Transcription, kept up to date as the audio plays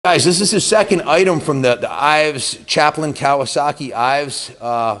Guys, this is the second item from the Ives, Kaplan Kawasaki Ives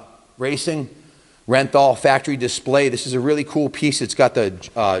Racing Renthal factory display. This is a really cool piece. It's got the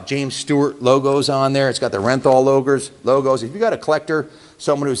James Stewart logos on there. It's got the Renthal logos. If you got a collector,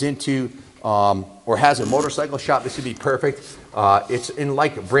 someone who's into or has a motorcycle shop, this would be perfect. It's in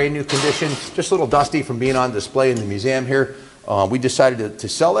like brand new condition, just a little dusty from being on display in the museum here. We decided to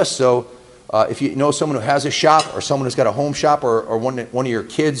sell this, so if you know someone who has a shop or someone who's got a home shop or one of your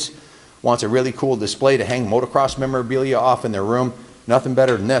kids wants a really cool display to hang motocross memorabilia off in their room, nothing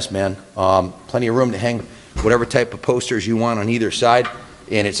better than this, man. Plenty of room to hang whatever type of posters you want on either side,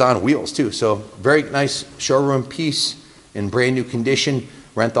 and it's on wheels too. So very nice showroom piece in brand new condition.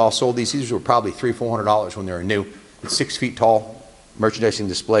 Renthal sold these. These were probably $300-400 when they were new. It's 6 feet tall, merchandising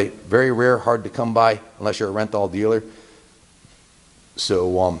display. Very rare, hard to come by unless you're a Renthal dealer.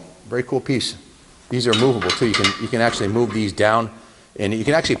 So very cool piece. These are movable too. You can actually move these down, and you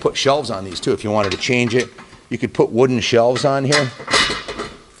can actually put shelves on these too if you wanted to change it. You could put wooden shelves on here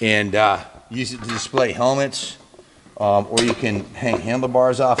and use it to display helmets, or you can hang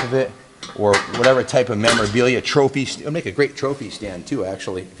handlebars off of it, or whatever type of memorabilia, trophies. It'll make a great trophy stand too,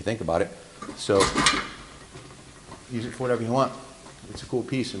 actually, if you think about it. So use it for whatever you want. It's a cool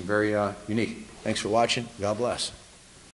piece and very unique. Thanks for watching. God bless.